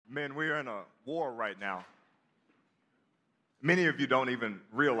Men, we're in a war right now. Many of you don't even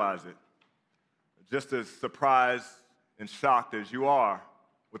realize it. Just as surprised and shocked as you are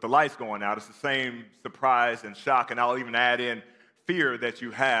with the lights going out, it's the same surprise and shock, and I'll even add in fear that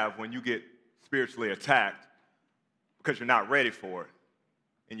you have when you get spiritually attacked because you're not ready for it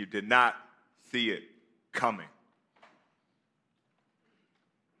and you did not see it coming.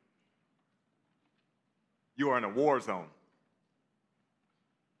 You are in a war zone.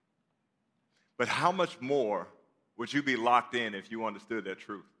 But how much more would you be locked in if you understood that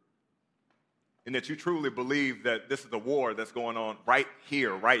truth? And that you truly believe that this is a war that's going on right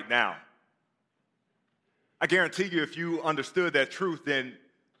here, right now. I guarantee you, if you understood that truth, then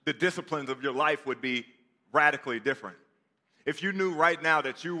the disciplines of your life would be radically different. If you knew right now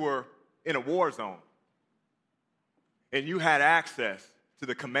that you were in a war zone and you had access to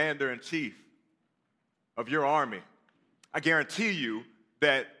the commander-in-chief of your army, I guarantee you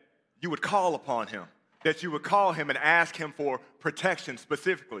that you would call upon him, that you would call him and ask him for protection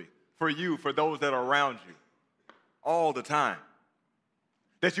specifically for you, for those that are around you, all the time.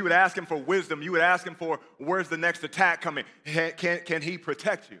 That you would ask him for wisdom. You would ask him for, where's the next attack coming? Can he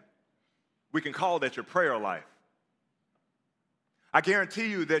protect you? We can call that your prayer life. I guarantee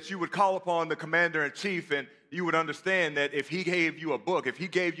you that you would call upon the commander-in-chief and you would understand that if he gave you a book, if he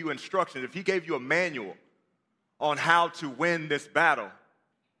gave you instructions, if he gave you a manual on how to win this battle,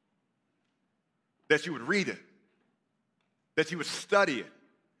 that you would read it, that you would study it,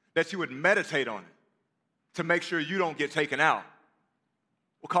 that you would meditate on it to make sure you don't get taken out.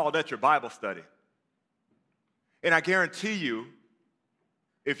 We'll call that your Bible study. And I guarantee you,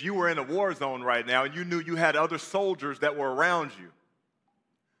 if you were in a war zone right now and you knew you had other soldiers that were around you,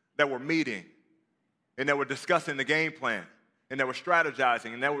 that were meeting, and that were discussing the game plan, and that were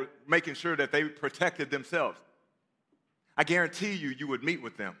strategizing, and that were making sure that they protected themselves, I guarantee you, you would meet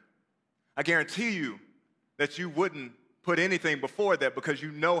with them. I guarantee you that you wouldn't put anything before that because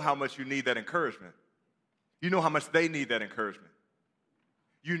you know how much you need that encouragement. You know how much they need that encouragement.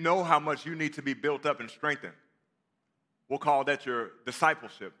 You know how much you need to be built up and strengthened. We'll call that your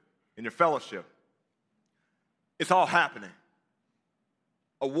discipleship and your fellowship. It's all happening.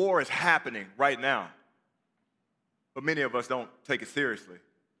 A war is happening right now, but many of us don't take it seriously.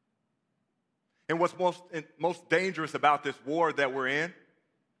 And what's most dangerous about this war that we're in,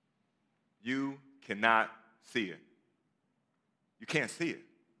 you cannot see it. You can't see it.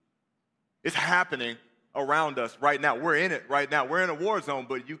 It's happening around us right now. We're in it right now. We're in a war zone,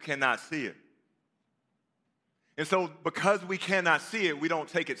 but you cannot see it. And so because we cannot see it, we don't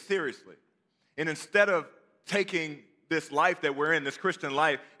take it seriously. And instead of taking this life that we're in, this Christian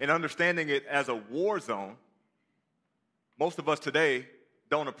life, and understanding it as a war zone, most of us today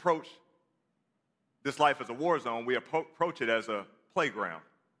don't approach this life as a war zone. We approach it as a playground.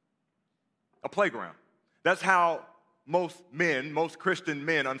 A playground. That's how most men, most Christian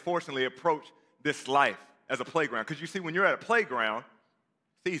men, unfortunately, approach this life as a playground. Because you see, when you're at a playground,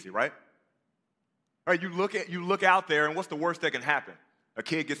 it's easy, right? All right, you look out there, and what's the worst that can happen? A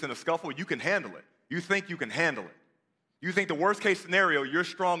kid gets in a scuffle, you can handle it. You think you can handle it. You think the worst case scenario, you're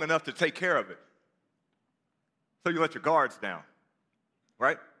strong enough to take care of it. So you let your guards down,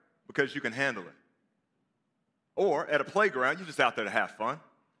 right? Because you can handle it. Or at a playground, you're just out there to have fun.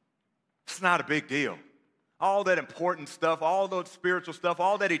 It's not a big deal. All that important stuff, all those spiritual stuff,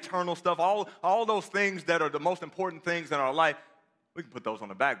 all that eternal stuff, all those things that are the most important things in our life, we can put those on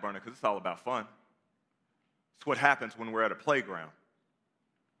the back burner because it's all about fun. It's what happens when we're at a playground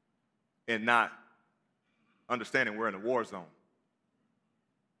and not understanding we're in a war zone.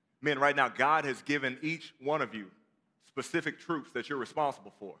 Men, right now, God has given each one of you specific troops that you're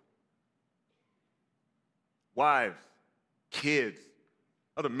responsible for. Wives, kids,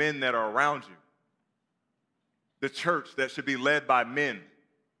 other men that are around you. The church that should be led by men.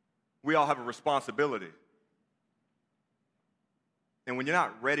 We all have a responsibility. And when you're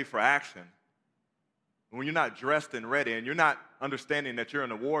not ready for action, when you're not dressed and ready, and you're not understanding that you're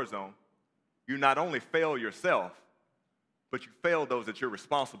in a war zone, you not only fail yourself, but you fail those that you're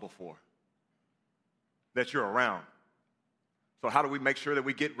responsible for, that you're around. So how do we make sure that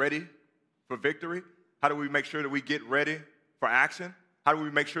we get ready for victory? How do we make sure that we get ready for action? How do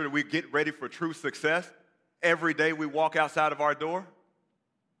we make sure that we get ready for true success every day we walk outside of our door?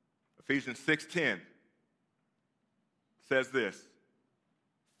 Ephesians 6:10 says this,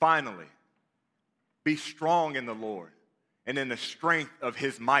 finally, be strong in the Lord and in the strength of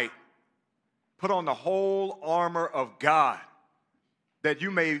his might. Put on the whole armor of God that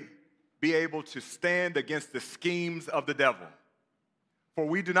you may be able to stand against the schemes of the devil. For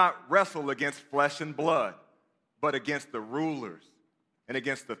we do not wrestle against flesh and blood, but against the rulers and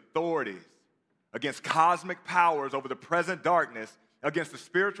against authorities, against cosmic powers over the present darkness, against the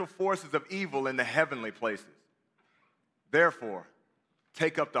spiritual forces of evil in the heavenly places. Therefore,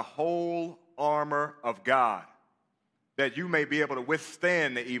 take up the whole armor of God, that you may be able to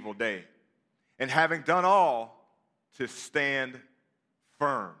withstand the evil day, and having done all, to stand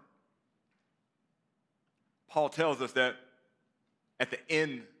firm. Paul tells us that at the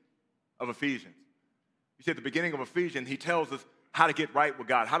end of Ephesians. You see, at the beginning of Ephesians, he tells us how to get right with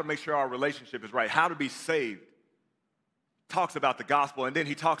God, how to make sure our relationship is right, how to be saved. Talks about the gospel, and then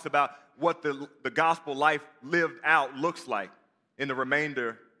he talks about what the gospel life lived out looks like in the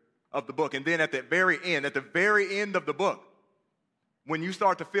remainder of the book. And then at the very end of the book, when you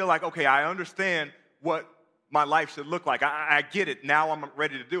start to feel like, okay, I understand what my life should look like, I get it, now I'm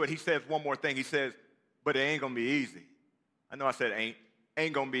ready to do it, he says one more thing. He says, but it ain't gonna be easy. I know I said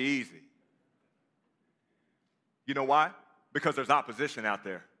ain't gonna be easy. You know why? Because there's opposition out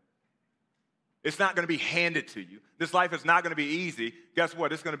there. It's not going to be handed to you. This life is not going to be easy. Guess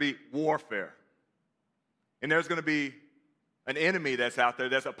what? It's going to be warfare. And there's going to be an enemy that's out there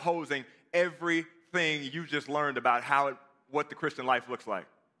that's opposing everything you just learned about what the Christian life looks like.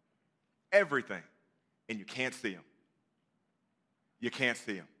 Everything. And you can't see him. You can't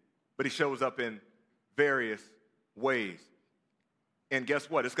see him. But he shows up in various ways. And guess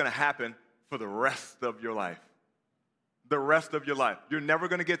what? It's going to happen for the rest of your life. The rest of your life. You're never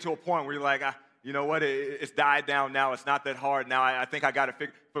going to get to a point where you're like, you know what, it's died down now. It's not that hard now. I think I got to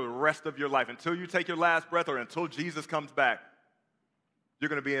figure for the rest of your life. Until you take your last breath or until Jesus comes back, you're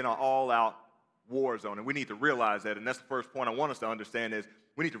going to be in an all-out war zone. And we need to realize that. And that's the first point I want us to understand is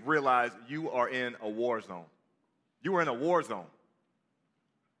we need to realize you are in a war zone. You are in a war zone.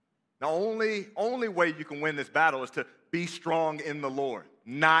 The only way you can win this battle is to be strong in the Lord,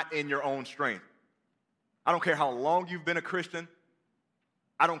 not in your own strength. I don't care how long you've been a Christian.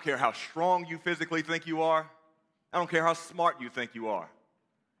 I don't care how strong you physically think you are. I don't care how smart you think you are.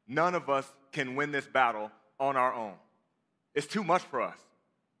 None of us can win this battle on our own. It's too much for us.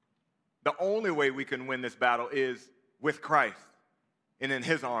 The only way we can win this battle is with Christ and in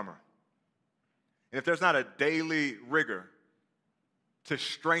his armor. And if there's not a daily rigor to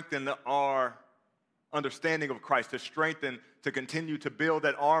strengthen our understanding of Christ, to continue to build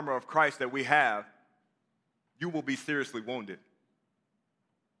that armor of Christ that we have, you will be seriously wounded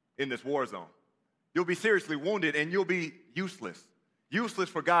in this war zone. You'll be seriously wounded and you'll be useless. Useless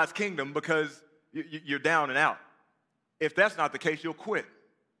for God's kingdom because you're down and out. If that's not the case, you'll quit.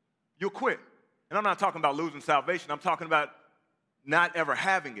 You'll quit. And I'm not talking about losing salvation. I'm talking about not ever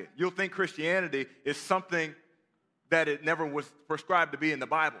having it. You'll think Christianity is something that it never was prescribed to be in the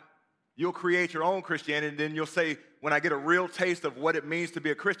Bible. You'll create your own Christianity and then you'll say, when I get a real taste of what it means to be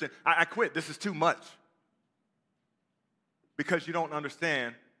a Christian, I quit. This is too much. Because you don't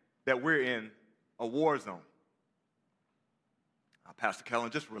understand that we're in a war zone. Pastor Kellen,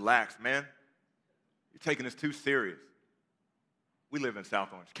 just relax, man. You're taking this too serious. We live in South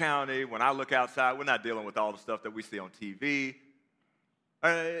Orange County. When I look outside, we're not dealing with all the stuff that we see on TV.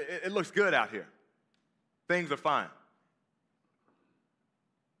 It looks good out here. Things are fine.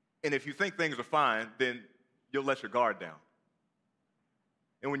 And if you think things are fine, then you'll let your guard down.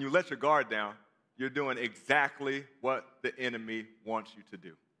 And when you let your guard down, you're doing exactly what the enemy wants you to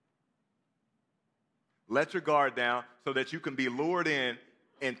do. Let your guard down so that you can be lured in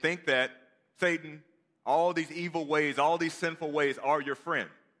and think that Satan, all these evil ways, all these sinful ways are your friend.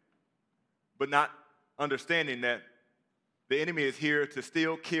 But not understanding that the enemy is here to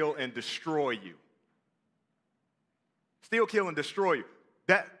steal, kill, and destroy you. Steal, kill, and destroy you.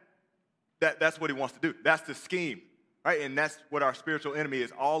 That's what he wants to do. That's the scheme. Right? And that's what our spiritual enemy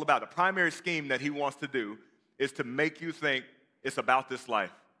is all about. The primary scheme that he wants to do is to make you think it's about this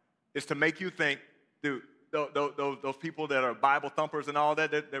life. It's to make you think, dude, those people that are Bible thumpers and all that,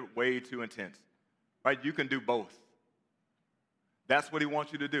 they're way too intense. Right? You can do both. That's what he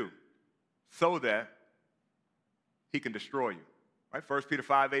wants you to do so that he can destroy you. Right? 1 Peter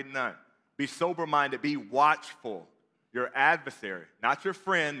 5, 8, and 9. Be sober-minded, be watchful. Your adversary, not your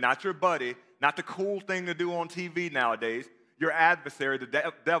friend, not your buddy, not the cool thing to do on TV nowadays. Your adversary,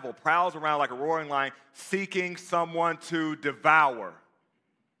 the devil, prowls around like a roaring lion, seeking someone to devour.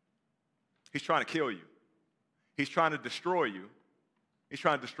 He's trying to kill you. He's trying to destroy you. He's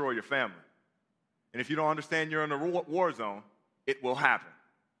trying to destroy your family. And if you don't understand you're in a war zone, it will happen.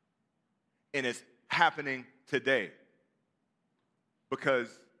 And it's happening today because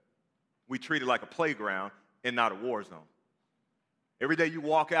we treat it like a playground and not a war zone. Every day you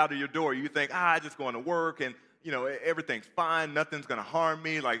walk out of your door, you think, I'm just going to work and, everything's fine. Nothing's going to harm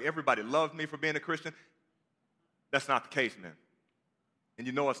me. Like, everybody loves me for being a Christian. That's not the case, man. And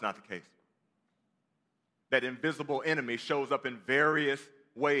you know it's not the case. That invisible enemy shows up in various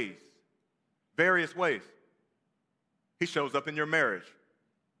ways. Various ways. He shows up in your marriage.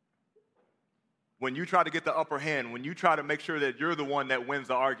 When you try to get the upper hand, when you try to make sure that you're the one that wins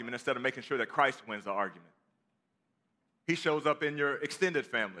the argument instead of making sure that Christ wins the argument. He shows up in your extended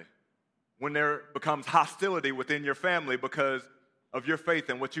family. When there becomes hostility within your family because of your faith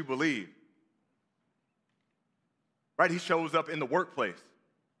and what you believe. Right? He shows up in the workplace.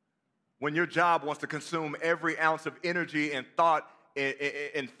 When your job wants to consume every ounce of energy and thought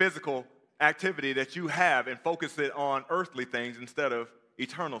and physical activity that you have and focus it on earthly things instead of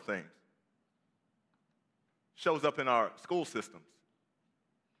eternal things. Shows up in our school systems.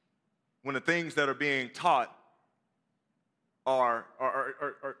 When the things that are being taught are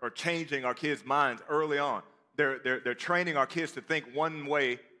changing our kids' minds early on. They're training our kids to think one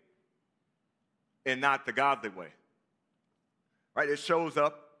way and not the godly way. Right? It shows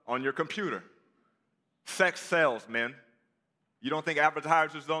up on your computer. Sex sells, men. You don't think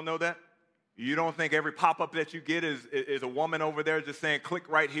advertisers don't know that? You don't think every pop-up that you get is a woman over there just saying, click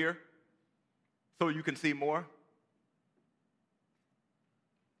right here so you can see more?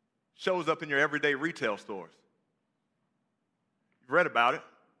 Shows up in your everyday retail stores. You've read about it.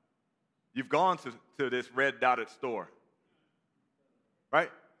 You've gone to this red dotted store.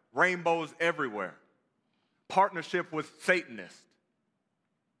 Right? Rainbows everywhere. Partnership with Satanists.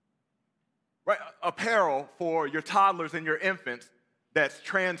 Right? Apparel for your toddlers and your infants that's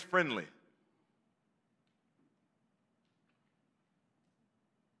trans-friendly.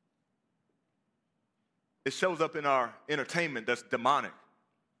 It shows up in our entertainment that's demonic.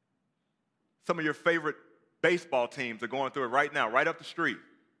 Some of your favorite baseball teams are going through it right now, right up the street.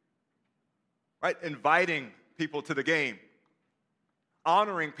 Right? Inviting people to the game.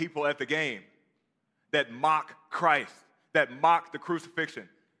 Honoring people at the game that mock Christ, that mock the crucifixion,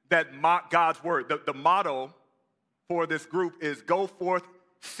 that mock God's word. The motto for this group is go forth,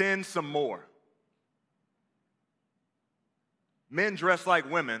 sin some more. Men dressed like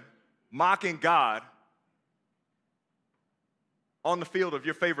women, mocking God on the field of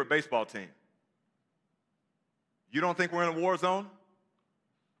your favorite baseball team. You don't think we're in a war zone?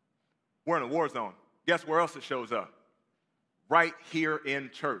 We're in a war zone. Guess where else it shows up? Right here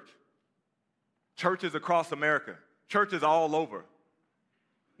in church. Churches across America. Churches all over.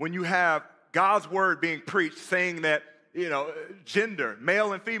 When you have God's word being preached saying that, gender,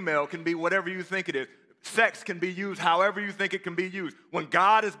 male and female can be whatever you think it is. Sex can be used however you think it can be used. When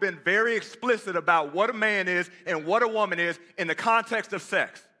God has been very explicit about what a man is and what a woman is in the context of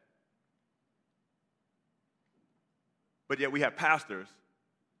sex. But yet we have pastors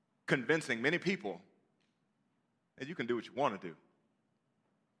convincing many people that you can do what you want to do.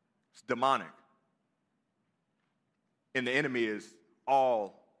 It's demonic. And the enemy is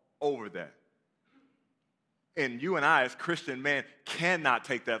all over that. And you and I as Christian men cannot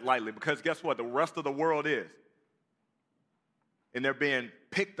take that lightly because guess what? The rest of the world is. And they're being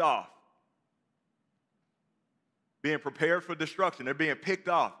picked off. Being prepared for destruction. They're being picked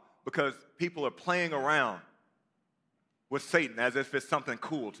off because people are playing around with Satan as if it's something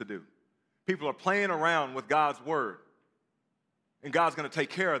cool to do. People are playing around with God's word. And God's going to take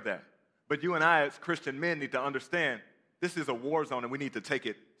care of that. But you and I as Christian men need to understand this is a war zone and we need to take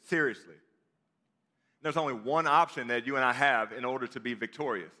it seriously. There's only one option that you and I have in order to be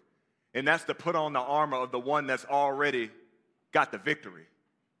victorious. And that's to put on the armor of the one that's already got the victory.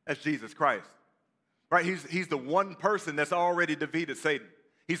 That's Jesus Christ. Right? He's the one person that's already defeated Satan.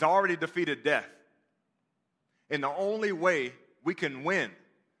 He's already defeated death. And the only way we can win,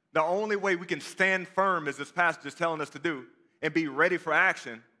 the only way we can stand firm, as this passage is telling us to do, and be ready for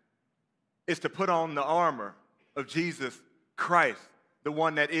action, is to put on the armor of Jesus Christ, the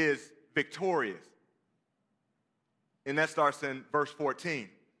one that is victorious. And that starts in verse 14.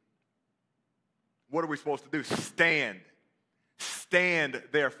 What are we supposed to do? Stand. Stand,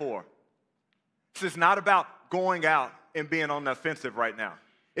 therefore. This is not about going out and being on the offensive right now.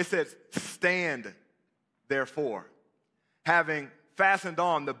 It says, stand, therefore, having fastened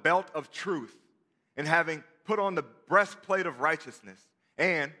on the belt of truth and having put on the breastplate of righteousness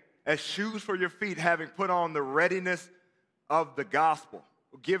and as shoes for your feet, having put on the readiness of the gospel,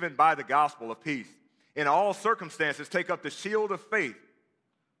 given by the gospel of peace. In all circumstances, take up the shield of faith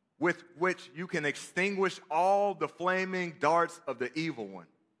with which you can extinguish all the flaming darts of the evil one.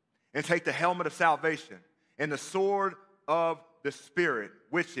 And take the helmet of salvation and the sword of the Spirit,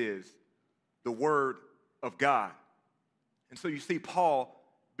 which is the word of God. And so you see Paul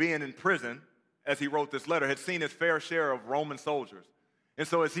being in prison as he wrote this letter, had seen his fair share of Roman soldiers. And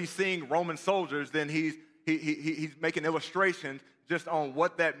so as he's seeing Roman soldiers, then he's he's making illustrations just on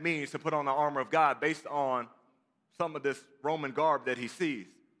what that means to put on the armor of God based on some of this Roman garb that he sees.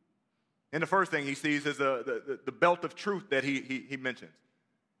 And the first thing he sees is the belt of truth that he mentions.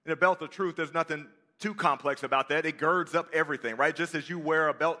 And the belt of truth, there's nothing too complex about that. It girds up everything, right? Just as you wear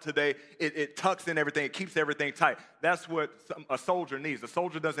a belt today, it tucks in everything. It keeps everything tight. That's what a soldier needs. A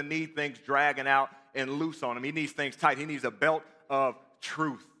soldier doesn't need things dragging out and loose on him. He needs things tight. He needs a belt of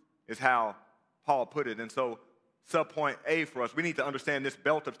truth is how Paul put it. And so subpoint A for us, we need to understand this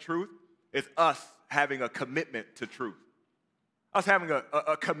belt of truth is us having a commitment to truth. Us having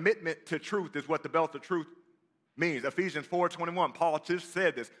a commitment to truth is what the belt of truth means. Ephesians 4:21, Paul just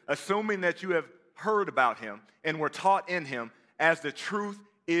said this, assuming that you have heard about him and were taught in him as the truth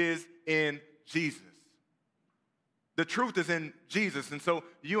is in Jesus. The truth is in Jesus, and so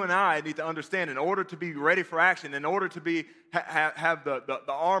you and I need to understand in order to be ready for action, in order to have the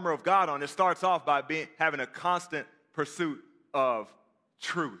armor of God on, it starts off by having a constant pursuit of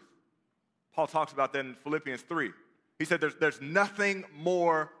truth. Paul talks about that in Philippians 3. He said there's nothing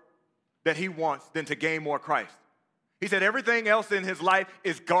more that he wants than to gain more Christ. He said everything else in his life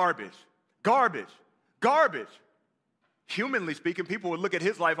is garbage. Garbage. Garbage. Humanly speaking, people would look at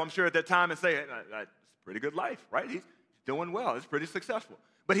his life, I'm sure, at that time and say, it's a pretty good life, right? He's doing well. It's pretty successful.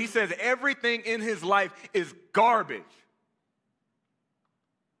 But he says everything in his life is garbage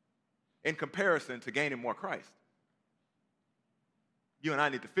in comparison to gaining more Christ. You and I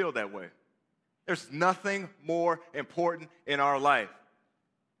need to feel that way. There's nothing more important in our life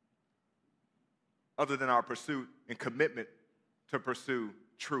other than our pursuit and commitment to pursue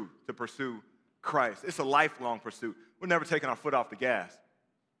truth, to pursue Christ. It's a lifelong pursuit. We're never taking our foot off the gas.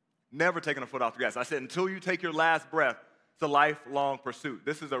 Never taking our foot off the gas. I said, until you take your last breath, it's a lifelong pursuit.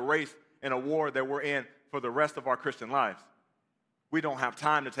 This is a race and a war that we're in for the rest of our Christian lives. We don't have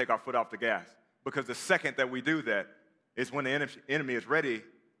time to take our foot off the gas because the second that we do that is when the enemy is ready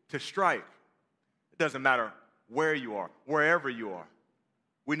to strike. It doesn't matter where you are, wherever you are.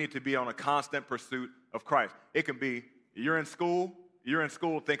 We need to be on a constant pursuit of Christ. It can be you're in school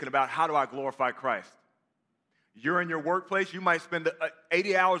thinking about how do I glorify Christ. You're in your workplace, you might spend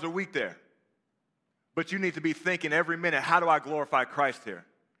 80 hours a week there. But you need to be thinking every minute, how do I glorify Christ here?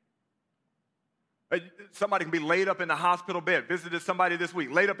 Somebody can be laid up in the hospital bed. Visited somebody this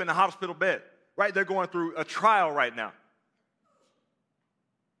week, laid up in the hospital bed, right? They're going through a trial right now.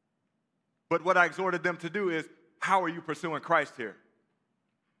 But what I exhorted them to do is, how are you pursuing Christ here?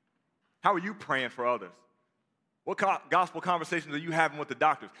 How are you praying for others? What gospel conversations are you having with the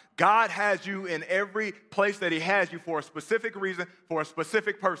doctors? God has you in every place that he has you for a specific reason, for a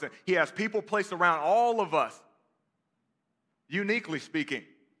specific person. He has people placed around all of us, uniquely speaking,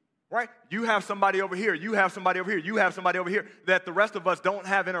 right? You have somebody over here, you have somebody over here, you have somebody over here that the rest of us don't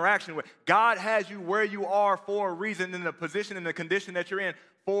have interaction with. God has you where you are for a reason, in the position and the condition that you're in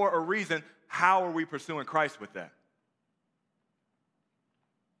for a reason. How are we pursuing Christ with that?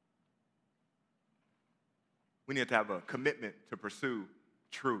 We need to have a commitment to pursue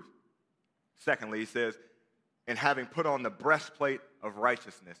truth. Secondly, he says, and having put on the breastplate of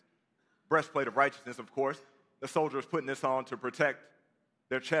righteousness. Breastplate of righteousness, of course, the soldier is putting this on to protect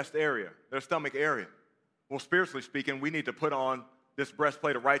their chest area, their stomach area. Well, spiritually speaking, we need to put on this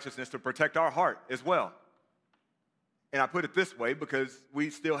breastplate of righteousness to protect our heart as well. And I put it this way because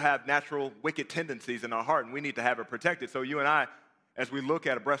we still have natural wicked tendencies in our heart, and we need to have it protected. So you and I, as we look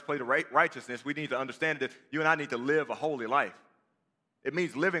at a breastplate of righteousness, we need to understand that you and I need to live a holy life. It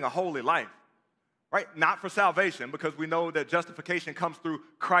means living a holy life, right? Not for salvation, because we know that justification comes through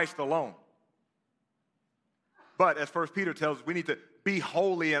Christ alone. But as 1 Peter tells us, we need to be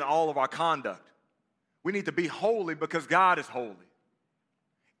holy in all of our conduct. We need to be holy because God is holy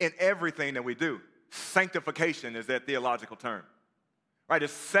in everything that we do. Sanctification is that theological term, right?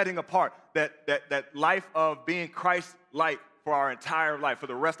 It's setting apart that life of being Christ-like for our entire life, for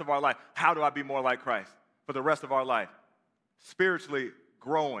the rest of our life. How do I be more like Christ for the rest of our life? Spiritually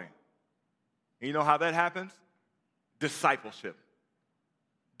growing. And you know how that happens? Discipleship.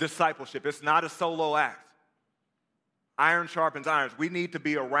 Discipleship. It's not a solo act. Iron sharpens irons. We need to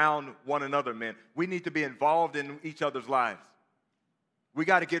be around one another, men. We need to be involved in each other's lives. We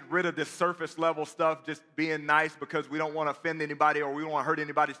got to get rid of this surface level stuff, just being nice because we don't want to offend anybody or we don't want to hurt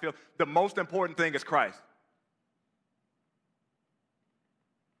anybody's feelings. The most important thing is Christ.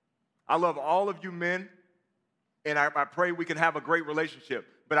 I love all of you men, and I pray we can have a great relationship.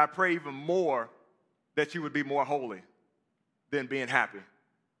 But I pray even more that you would be more holy than being happy.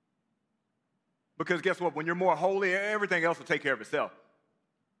 Because guess what? When you're more holy, everything else will take care of itself.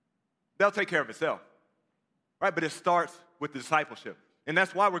 They'll take care of itself. Right? But it starts with discipleship. And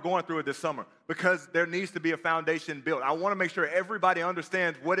that's why we're going through it this summer, because there needs to be a foundation built. I want to make sure everybody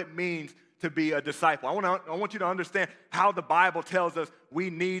understands what it means to be a disciple. I want you to understand how the Bible tells us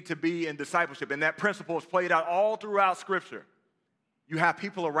we need to be in discipleship. And that principle is played out all throughout Scripture. You have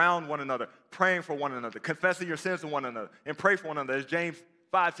people around one another, praying for one another, confessing your sins to one another, and pray for one another, as James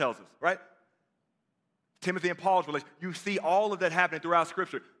 5 tells us, right? Timothy and Paul's relationship. You see all of that happening throughout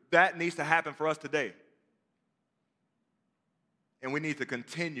Scripture. That needs to happen for us today. And we need to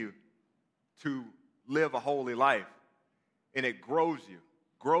continue to live a holy life. And it grows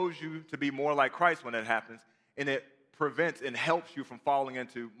you to be more like Christ when it happens, and it prevents and helps you from falling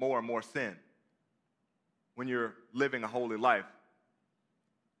into more and more sin when you're living a holy life.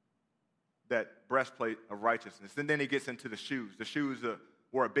 That breastplate of righteousness. And then he gets into the shoes. The shoes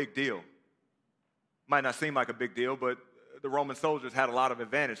were a big deal. Might not seem like a big deal, but the Roman soldiers had a lot of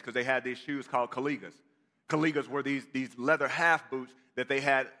advantage because they had these shoes called caligas. Caligas were these leather half boots that they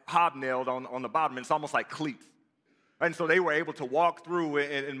had hobnailed on the bottom, and it's almost like cleats. And so they were able to walk through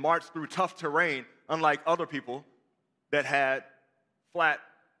and march through tough terrain, unlike other people that had flat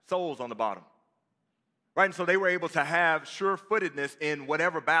soles on the bottom. Right? And so they were able to have sure-footedness in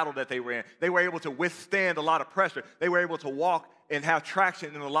whatever battle that they were in. They were able to withstand a lot of pressure. They were able to walk and have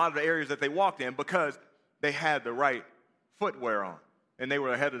traction in a lot of the areas that they walked in because they had the right footwear on. And they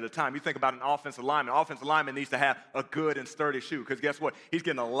were ahead of the time. You think about an offensive lineman. An offensive lineman needs to have a good and sturdy shoe because guess what? He's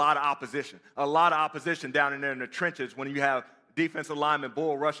getting a lot of opposition. A lot of opposition down in there in the trenches when you have defensive linemen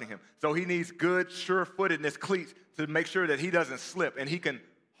bull rushing him. So he needs good, sure-footedness cleats to make sure that he doesn't slip and he can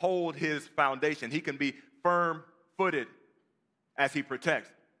hold his foundation. He can be firm-footed as he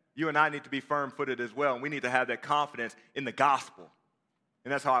protects. You and I need to be firm-footed as well, and we need to have that confidence in the gospel.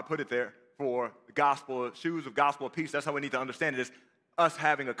 And that's how I put it there for the gospel, shoes of gospel of peace. That's how we need to understand it, is us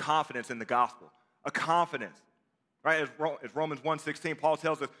having a confidence in the gospel, a confidence, right? As Romans 1:16, Paul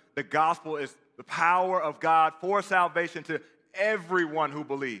tells us the gospel is the power of God for salvation to everyone who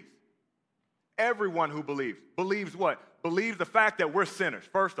believes. Everyone who believes. Believes what? Believes the fact that we're sinners.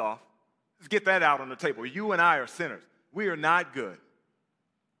 First off, let's get that out on the table. You and I are sinners. We are not good.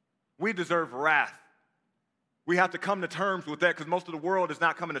 We deserve wrath. We have to come to terms with that because most of the world is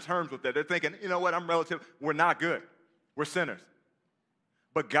not coming to terms with that. They're thinking, you know what, I'm relative. We're not good. We're sinners.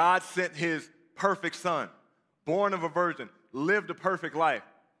 But God sent his perfect son, born of a virgin, lived a perfect life,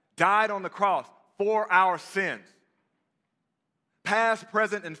 died on the cross for our sins, past,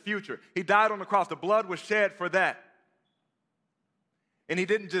 present, and future. He died on the cross. The blood was shed for that. And he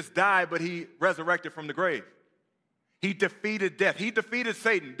didn't just die, but he resurrected from the grave. He defeated death. He defeated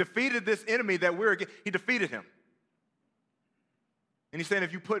Satan, defeated this enemy that we're against. He defeated him. And he's saying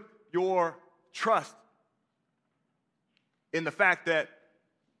if you put your trust in the fact that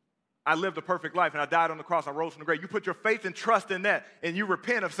I lived a perfect life and I died on the cross, I rose from the grave. You put your faith and trust in that and you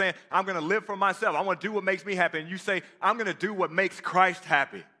repent of saying, I'm going to live for myself. I want to do what makes me happy. And you say, I'm going to do what makes Christ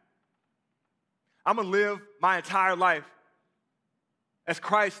happy. I'm going to live my entire life as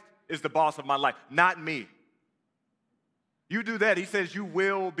Christ is the boss of my life, not me. You do that, he says you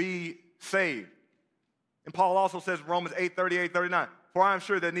will be saved. And Paul also says in Romans 8:38, 39, for I am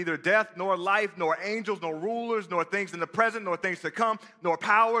sure that neither death, nor life, nor angels, nor rulers, nor things in the present, nor things to come, nor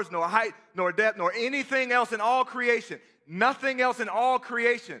powers, nor height, nor depth, nor anything else in all creation, nothing else in all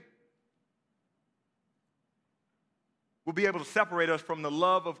creation will be able to separate us from the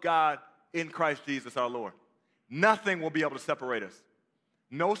love of God in Christ Jesus our Lord. Nothing will be able to separate us.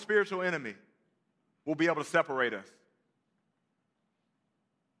 No spiritual enemy will be able to separate us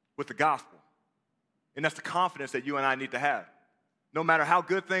with the gospel. And that's the confidence that you and I need to have. No matter how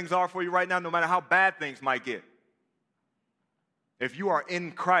good things are for you right now, no matter how bad things might get. If you are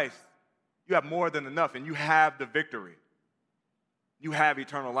in Christ, you have more than enough and you have the victory. You have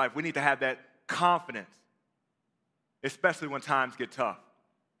eternal life. We need to have that confidence, especially when times get tough.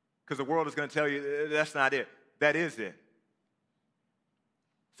 Because the world is going to tell you that's not it. That is it.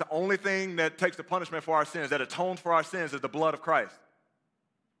 It's the only thing that takes the punishment for our sins, that atones for our sins, is the blood of Christ.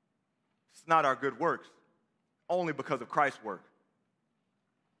 It's not our good works, only because of Christ's work.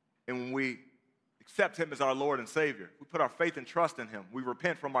 And when we accept him as our Lord and Savior, we put our faith and trust in him, we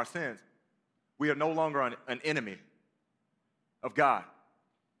repent from our sins, we are no longer an enemy of God.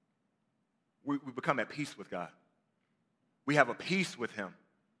 We become at peace with God. We have a peace with him.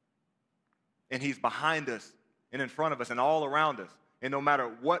 And he's behind us and in front of us and all around us. And no matter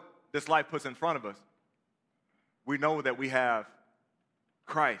what this life puts in front of us, we know that we have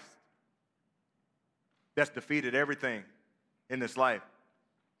Christ that's defeated everything in this life.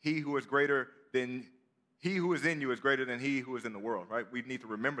 He who is in you is greater than he who is in the world, right? We need to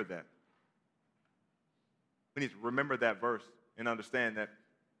remember that. We need to remember that verse and understand that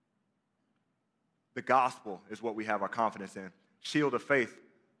the gospel is what we have our confidence in. Shield of faith,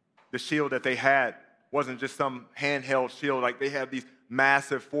 the shield that they had wasn't just some handheld shield. Like, they had these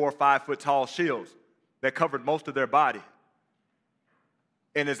massive 4 or 5 foot tall shields that covered most of their body.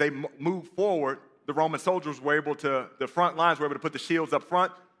 And as they moved forward, the Roman soldiers were able to, the front lines were able to put the shields up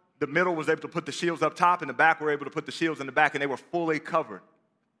front, the middle was able to put the shields up top, and the back were able to put the shields in the back, and they were fully covered.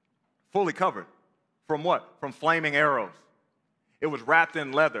 Fully covered. From what? From flaming arrows. It was wrapped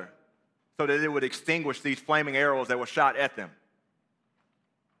in leather so that it would extinguish these flaming arrows that were shot at them.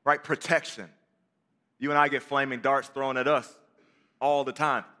 Right? Protection. You and I get flaming darts thrown at us all the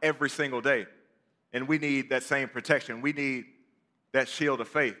time, every single day. And we need that same protection. We need that shield of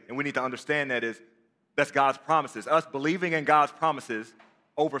faith. And we need to understand that's God's promises. Us believing in God's promises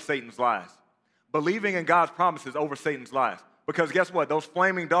over Satan's lies. Believing in God's promises over Satan's lies. Because guess what? Those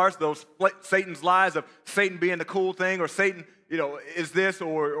flaming darts, those Satan's lies of Satan being the cool thing, or Satan, is this,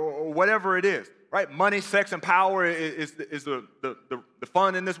 or whatever it is, right? Money, sex, and power is the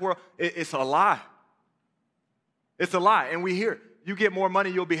fun in this world. It's a lie. It's a lie. And we hear, you get more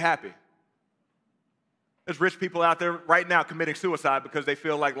money, you'll be happy. There's rich people out there right now committing suicide because they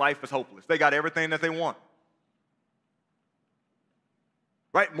feel like life is hopeless. They got everything that they want.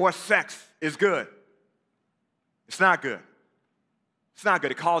 Right? More sex is good. It's not good. It's not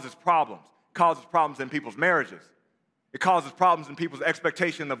good. It causes problems. It causes problems in people's marriages. It causes problems in people's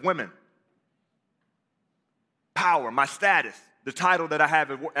expectation of women. Power, my status, the title that I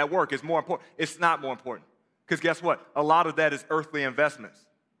have at work is more important. It's not more important. Because guess what? A lot of that is earthly investments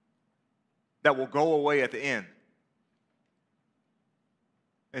that will go away at the end.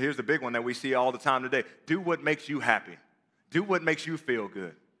 And here's the big one that we see all the time today. Do what makes you happy. Do what makes you feel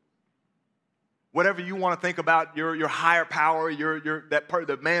good. Whatever you want to think about, your higher power,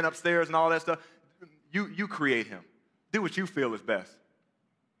 the man upstairs and all that stuff, you create him. Do what you feel is best.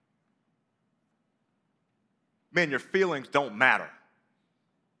 Man, your feelings don't matter.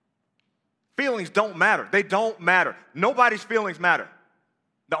 Feelings don't matter. They don't matter. Nobody's feelings matter.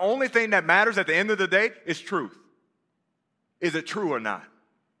 The only thing that matters at the end of the day is truth. Is it true or not?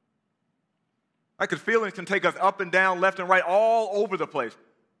 Right? Because feelings can take us up and down, left and right, all over the place.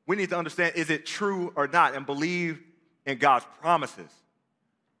 We need to understand, is it true or not, and believe in God's promises.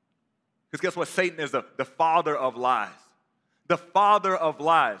 Because guess what? Satan is the father of lies. The father of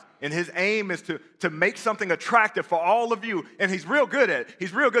lies. And his aim is to make something attractive for all of you. And he's real good at it.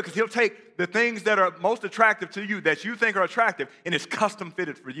 He's real good because he'll take the things that are most attractive to you, that you think are attractive, and it's custom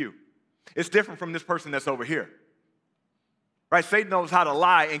fitted for you. It's different from this person that's over here. Right? Satan knows how to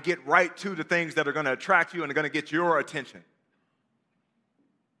lie and get right to the things that are going to attract you and are going to get your attention.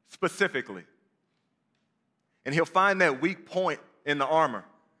 Specifically. And he'll find that weak point in the armor.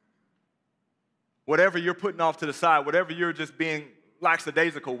 Whatever you're putting off to the side, whatever you're just being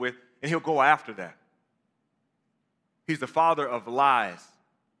lackadaisical with, and he'll go after that. He's the father of lies.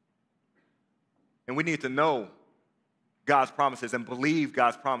 And we need to know God's promises and believe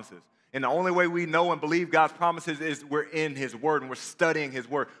God's promises. And the only way we know and believe God's promises is we're in his word and we're studying his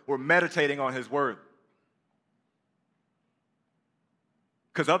word. We're meditating on his word.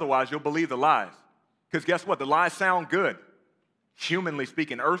 Because otherwise you'll believe the lies. Because guess what? The lies sound good, humanly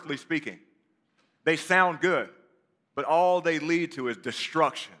speaking, earthly speaking. They sound good, but all they lead to is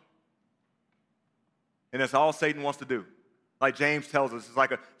destruction. And that's all Satan wants to do. Like James tells us, it's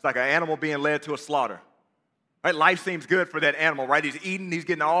like an animal being led to a slaughter. Right? Life seems good for that animal, right? He's eating, he's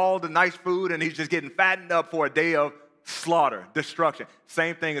getting all the nice food, and he's just getting fattened up for a day of slaughter, destruction.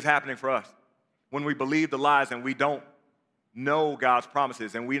 Same thing is happening for us. When we believe the lies and we don't know God's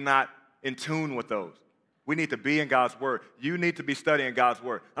promises and we're not in tune with those. We need to be in God's word. You need to be studying God's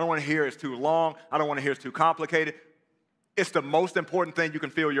word. I don't want to hear it's too long. I don't want to hear it's too complicated. It's the most important thing you can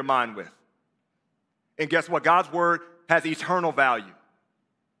fill your mind with. And guess what? God's word has eternal value.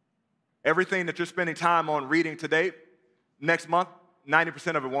 Everything that you're spending time on reading today, next month,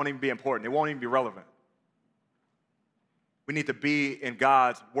 90% of it won't even be important. It won't even be relevant. We need to be in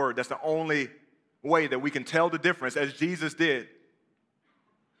God's word. That's the only way that we can tell the difference, as Jesus did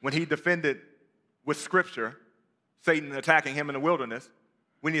when he defended with Scripture, Satan attacking him in the wilderness.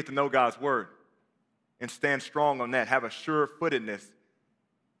 We need to know God's word and stand strong on that, have a sure-footedness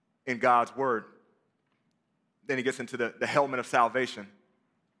in God's word. Then he gets into the helmet of salvation.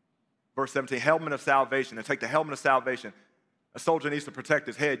 Verse 17, helmet of salvation. And take the helmet of salvation. A soldier needs to protect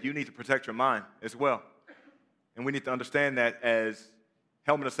his head. You need to protect your mind as well. And we need to understand that as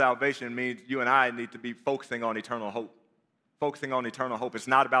helmet of salvation means you and I need to be focusing on eternal hope. Focusing on eternal hope. It's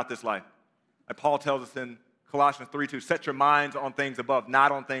not about this life. Like Paul tells us in Colossians 3:2, set your minds on things above,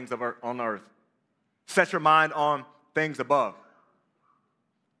 not on things on earth. Set your mind on things above.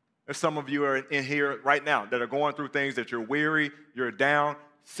 There's some of you are in here right now that are going through things that you're weary, you're down.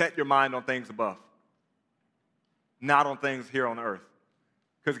 Set your mind on things above, not on things here on earth.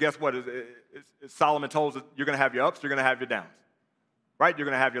 Because guess what? Solomon told us you're going to have your ups, you're going to have your downs. Right? You're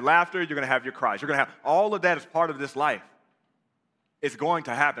going to have your laughter, you're going to have your cries. You're going to have all of that as part of this life. It's going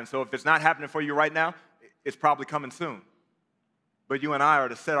to happen. So if it's not happening for you right now, it's probably coming soon. But you and I are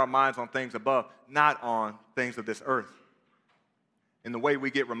to set our minds on things above, not on things of this earth. And the way we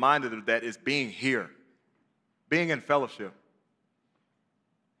get reminded of that is being here, being in fellowship.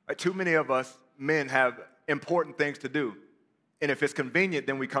 Right? Too many of us men have important things to do. And if it's convenient,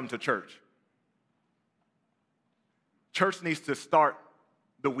 then we come to church. Church needs to start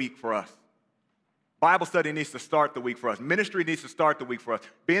the week for us. Bible study needs to start the week for us. Ministry needs to start the week for us.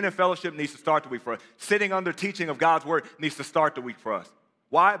 Being in fellowship needs to start the week for us. Sitting under teaching of God's word needs to start the week for us.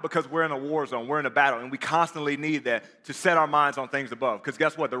 Why? Because we're in a war zone. We're in a battle, and we constantly need that to set our minds on things above. Because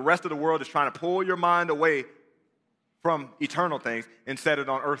guess what? The rest of the world is trying to pull your mind away from eternal things and set it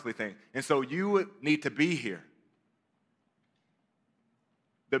on earthly things. And so you need to be here.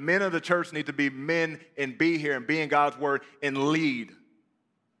 The men of the church need to be men and be here and be in God's word and lead.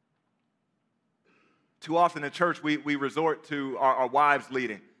 Too often in church, we resort to our wives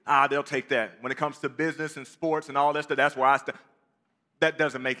leading. They'll take that. When it comes to business and sports and all that stuff, that's where I stand. That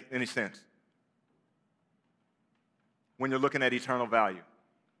doesn't make any sense when you're looking at eternal value.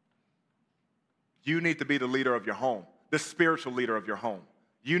 You need to be the leader of your home, the spiritual leader of your home.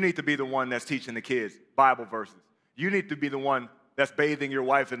 You need to be the one that's teaching the kids Bible verses. You need to be the one that's bathing your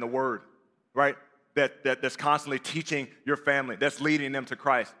wife in the word, right? That's constantly teaching your family, that's leading them to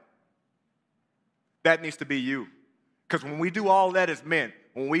Christ. That needs to be you. Because when we do all that as men,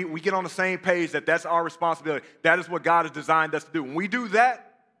 when we get on the same page that that's our responsibility, that is what God has designed us to do. When we do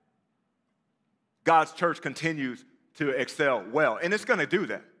that, God's church continues to excel well. And it's going to do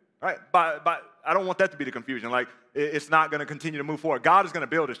that, right? But I don't want that to be the confusion. Like, it's not going to continue to move forward. God is going to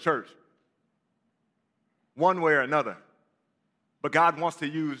build his church one way or another. But God wants to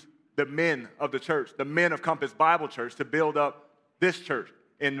use the men of the church, the men of Compass Bible Church, to build up this church,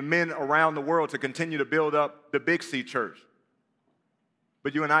 and the men around the world to continue to build up the Big C church.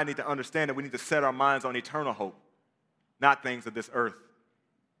 But you and I need to understand that we need to set our minds on eternal hope, not things of this earth.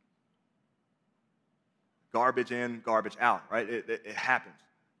 Garbage in, garbage out, right? It happens.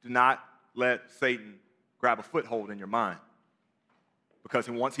 Do not let Satan grab a foothold in your mind. Because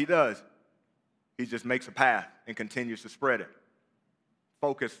once he does, he just makes a path and continues to spread it.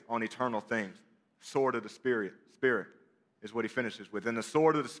 Focus on eternal things. Sword of the Spirit is what he finishes with. And the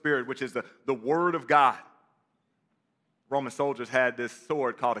sword of the Spirit, which is the word of God. Roman soldiers had this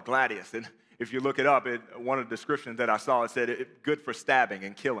sword called a gladius. And if you look it up, one of the descriptions that I saw, it said it's good for stabbing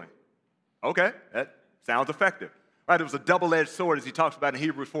and killing. Okay, that sounds effective. Right, it was a double-edged sword, as he talks about in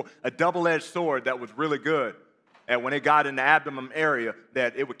Hebrews 4, a double-edged sword that was really good. And when it got in the abdomen area,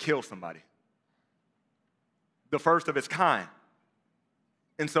 that it would kill somebody. The first of its kind.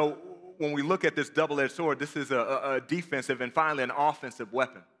 And so when we look at this double-edged sword, this is a defensive and finally an offensive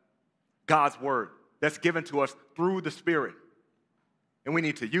weapon. God's word that's given to us through the Spirit. And we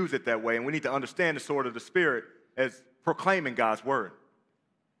need to use it that way, and we need to understand the sword of the Spirit as proclaiming God's word.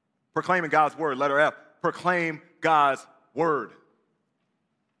 Proclaiming God's word, letter F, proclaim God's word.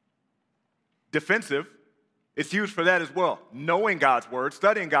 Defensive, it's used for that as well. Knowing God's word,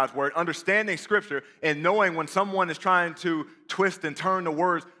 studying God's word, understanding Scripture, and knowing when someone is trying to twist and turn the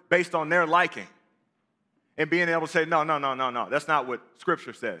words based on their liking. And being able to say, no, that's not what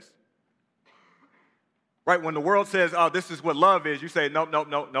Scripture says. Right? When the world says, oh, this is what love is, you say, no.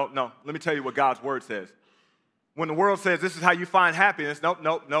 Let me tell you what God's word says. When the world says this is how you find happiness, nope.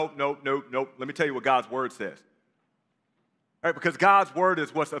 Let me tell you what God's word says. Right? Because God's word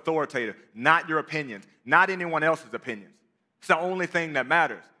is what's authoritative, not your opinions, not anyone else's opinions. It's the only thing that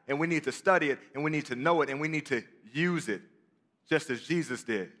matters. And we need to study it, and we need to know it, and we need to use it, just as Jesus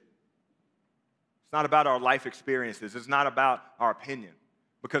did. It's not about our life experiences. It's not about our opinion.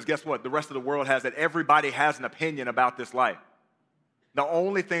 Because guess what? The rest of the world has it. Everybody has an opinion about this life. The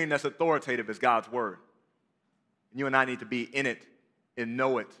only thing that's authoritative is God's word. And you and I need to be in it and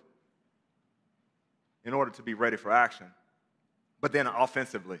know it in order to be ready for action. But then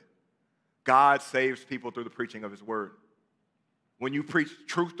offensively, God saves people through the preaching of his word. When you preach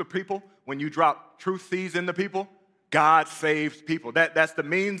truth to people, when you drop truth seeds into people, God saves people. That's the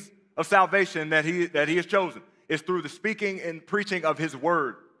means of salvation that he has chosen. It's through the speaking and preaching of his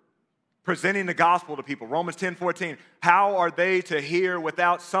word, presenting the gospel to people. Romans 10:14, how are they to hear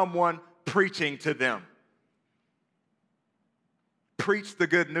without someone preaching to them? Preach the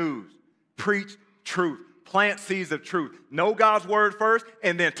good news. Preach truth. Plant seeds of truth. Know God's word first,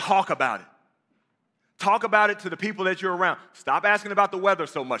 and then talk about it. Talk about it to the people that you're around. Stop asking about the weather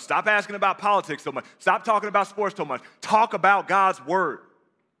so much. Stop asking about politics so much. Stop talking about sports so much. Talk about God's word.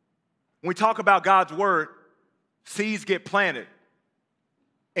 When we talk about God's word, seeds get planted,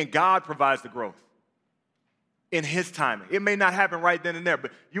 and God provides the growth in his timing. It may not happen right then and there,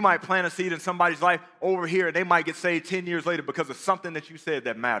 but you might plant a seed in somebody's life over here, and they might get saved 10 years later because of something that you said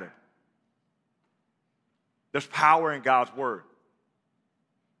that mattered. There's power in God's word.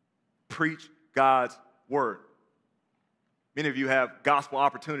 Preach God's word. Many of you have gospel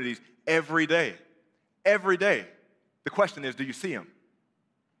opportunities every day. Every day. The question is, do you see them?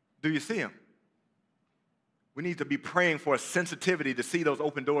 Do you see them? We need to be praying for a sensitivity to see those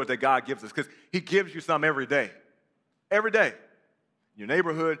open doors that God gives us, because he gives you some every day. Every day. Your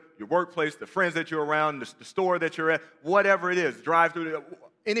neighborhood, your workplace, the friends that you're around, the store that you're at, whatever it is, drive through,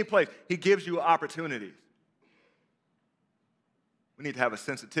 any place, he gives you opportunities. We need to have a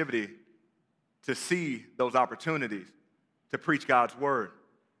sensitivity to see those opportunities to preach God's word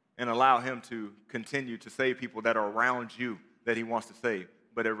and allow him to continue to save people that are around you that he wants to save.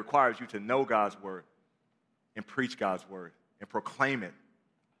 But it requires you to know God's word and preach God's word and proclaim it.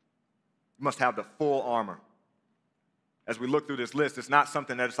 You must have the full armor. As we look through this list, it's not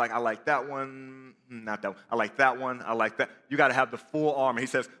something that it's like, I like that one, not that one. I like that one, I like that. You got to have the full armor. He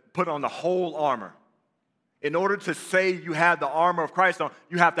says, put on the whole armor. In order to say you have the armor of Christ on,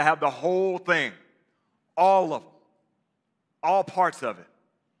 you have to have the whole thing, all of them, all parts of it.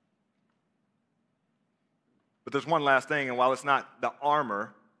 But there's one last thing, and while it's not the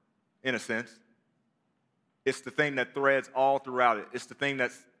armor, in a sense, it's the thing that threads all throughout it. It's the thing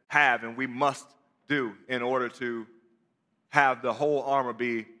that's and we must do in order to have the whole armor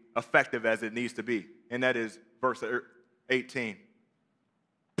be effective as it needs to be. And that is verse 18.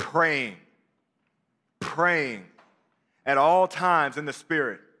 Praying at all times in the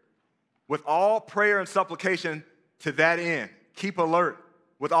Spirit, with all prayer and supplication to that end. Keep alert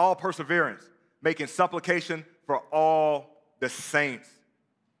with all perseverance, making supplication for all the saints.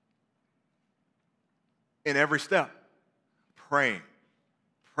 In every step, praying.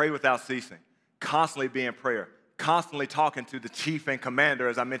 Pray without ceasing. Constantly be in prayer. Constantly talking to the chief and commander,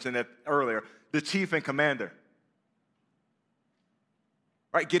 as I mentioned that earlier. The chief and commander.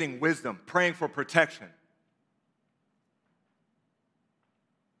 Right? Getting wisdom. Praying for protection.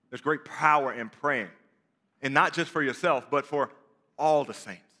 There's great power in praying. And not just for yourself, but for all the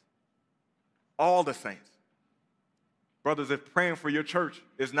saints. All the saints. Brothers, if praying for your church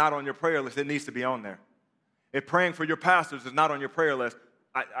is not on your prayer list, it needs to be on there. If praying for your pastors is not on your prayer list,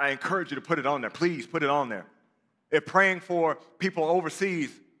 I encourage you to put it on there. Please put it on there. If praying for people overseas,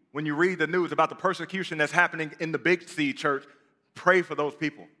 when you read the news about the persecution that's happening in the Big C church, pray for those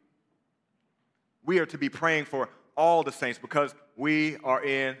people. We are to be praying for all the saints because we are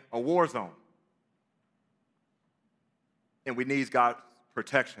in a war zone. And we need God's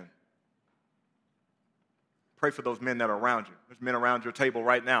protection. Pray for those men that are around you. There's men around your table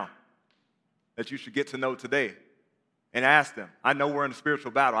right now that you should get to know today and ask them. I know we're in a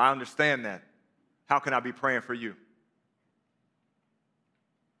spiritual battle. I understand that. How can I be praying for you?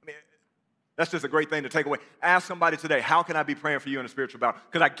 I mean, that's just a great thing to take away. Ask somebody today, how can I be praying for you in a spiritual battle?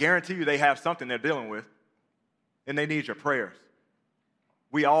 Because I guarantee you they have something they're dealing with, and they need your prayers.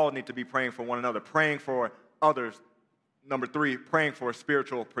 We all need to be praying for one another, praying for others. Number 3, praying for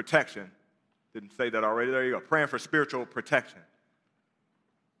spiritual protection. Didn't say that already. There you go. Praying for spiritual protection.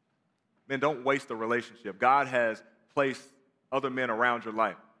 Men, don't waste the relationship. God has placed other men around your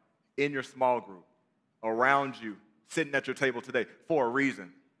life, in your small group, around you, sitting at your table today for a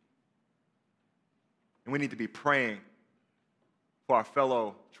reason. And we need to be praying for our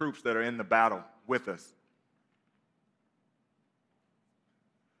fellow troops that are in the battle with us.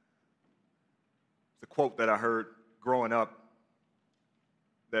 It's a quote that I heard growing up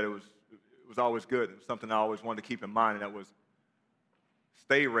that it was always good. It was something I always wanted to keep in mind, and that was,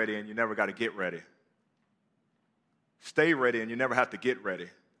 stay ready and you never got to get ready. Stay ready and you never have to get ready.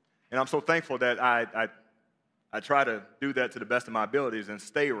 And I'm so thankful that I try to do that to the best of my abilities and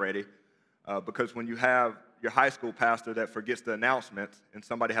stay ready, because when you have your high school pastor that forgets the announcement and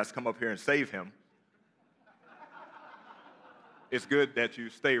somebody has to come up here and save him, it's good that you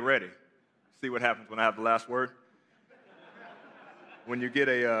stay ready. See what happens when I have the last word? When you get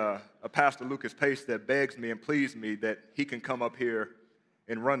a Pastor Lucas Pace that begs me and pleads me that he can come up here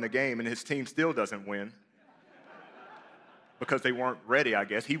and run the game and his team still doesn't win because they weren't ready, I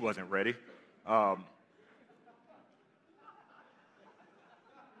guess. He wasn't ready.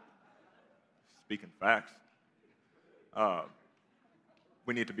 Speaking facts,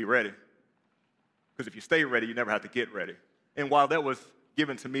 we need to be ready Because if you stay ready, you never have to get ready. And while that was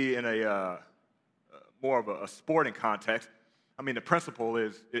given to me in a more of a sporting context, I mean, the principle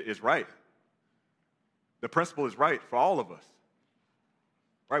is right. The principle is right for all of us.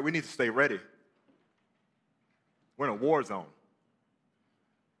 Right? We need to stay ready. We're in a war zone.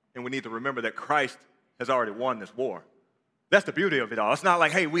 And we need to remember that Christ has already won this war. That's the beauty of it all. It's not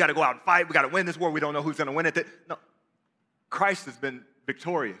like, hey, we got to go out and fight. We got to win this war. We don't know who's going to win it. No. Christ has been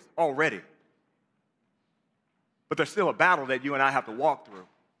victorious already. But there's still a battle that you and I have to walk through.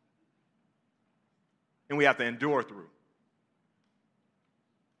 And we have to endure through.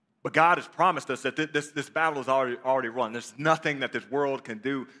 But God has promised us that this battle is already run. There's nothing that this world can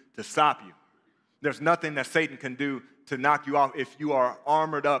do to stop you. There's nothing that Satan can do to knock you off if you are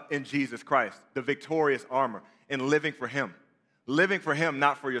armored up in Jesus Christ, the victorious armor, and living for him. Living for him,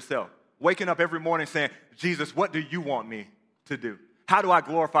 not for yourself. Waking up every morning saying, Jesus, what do you want me to do? How do I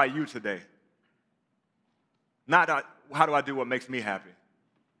glorify you today? Not how do I do what makes me happy?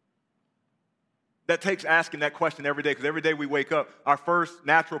 That takes asking that question every day, because every day we wake up, our first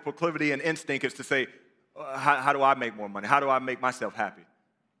natural proclivity and instinct is to say, how do I make more money? How do I make myself happy?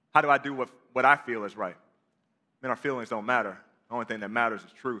 How do I do what I feel is right? Then our feelings don't matter. The only thing that matters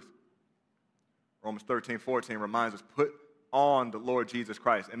is truth. Romans 13:14 reminds us, put on the Lord Jesus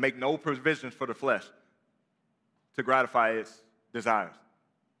Christ and make no provisions for the flesh to gratify its desires.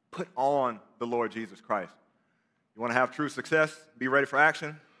 Put on the Lord Jesus Christ. You want to have true success? Be ready for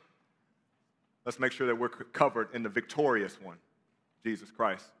action? Let's make sure that we're covered in the victorious one, Jesus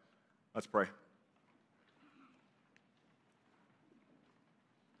Christ. Let's pray.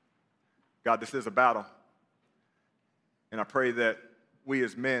 God, this is a battle. And I pray that we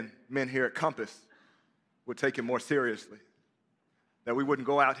as men here at Compass, would take it more seriously. That we wouldn't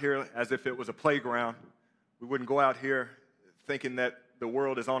go out here as if it was a playground. We wouldn't go out here thinking that the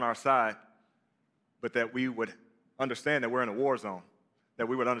world is on our side, but that we would understand that we're in a war zone. That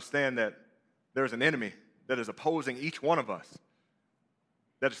we would understand that there's an enemy that is opposing each one of us,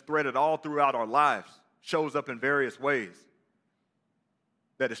 that is threaded all throughout our lives, shows up in various ways,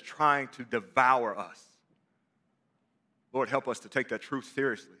 that is trying to devour us. Lord, help us to take that truth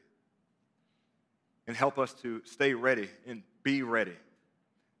seriously, and help us to stay ready and be ready.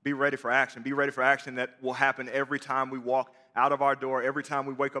 Be ready for action. Be ready for action that will happen every time we walk out of our door. Every time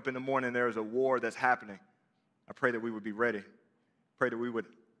we wake up in the morning, there is a war that's happening. I pray that we would be ready. Pray that we would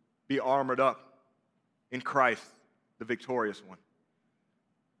be armored up in Christ, the victorious one.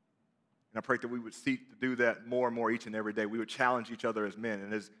 And I pray that we would seek to do that more and more each and every day. We would challenge each other as men,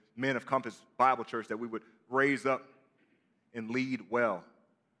 and as men of Compass Bible Church, that we would raise up and lead well,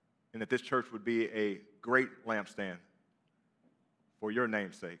 and that this church would be a great lampstand for your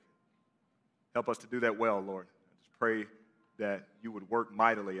name's sake. Help us to do that well, Lord. I just pray that you would work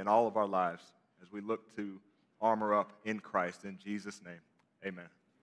mightily in all of our lives as we look to armor up in Christ. In Jesus' name, amen.